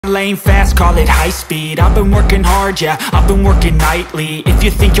Lane fast, call it high speed. I've been working hard, yeah, I've been working nightly. If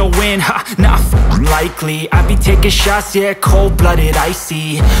you think you'll win, ha, nah, likely. I be taking shots, yeah, cold-blooded,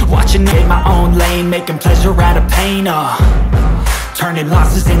 icy. Watching in my own lane, making pleasure out of pain, turning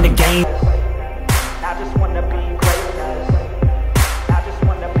losses into gains. I just wanna be greatness. I just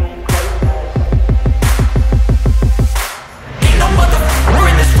wanna be greatness. Ain't no motherfucker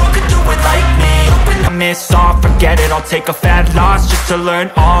in this world could do it like me. I miss all, forget it, I'll take a fat loss just to learn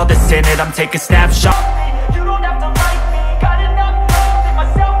all that's in it. I'm taking snapshots. You don't have to like me, got enough love in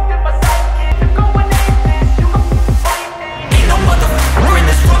myself, in my psyche. You're going aimless, you can fight me. Ain't no motherfucker in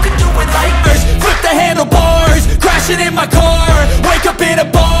this world could do it like this. Flip the handlebars, crashing in my car, wake up in a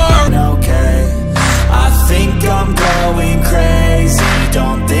bar. Okay, I think I'm going crazy,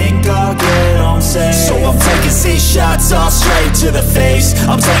 don't think I'll get home safe. So I'm taking 6 shots all straight to the face.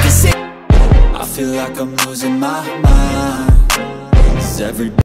 I'm taking 6. I feel like I'm losing my mind. Is every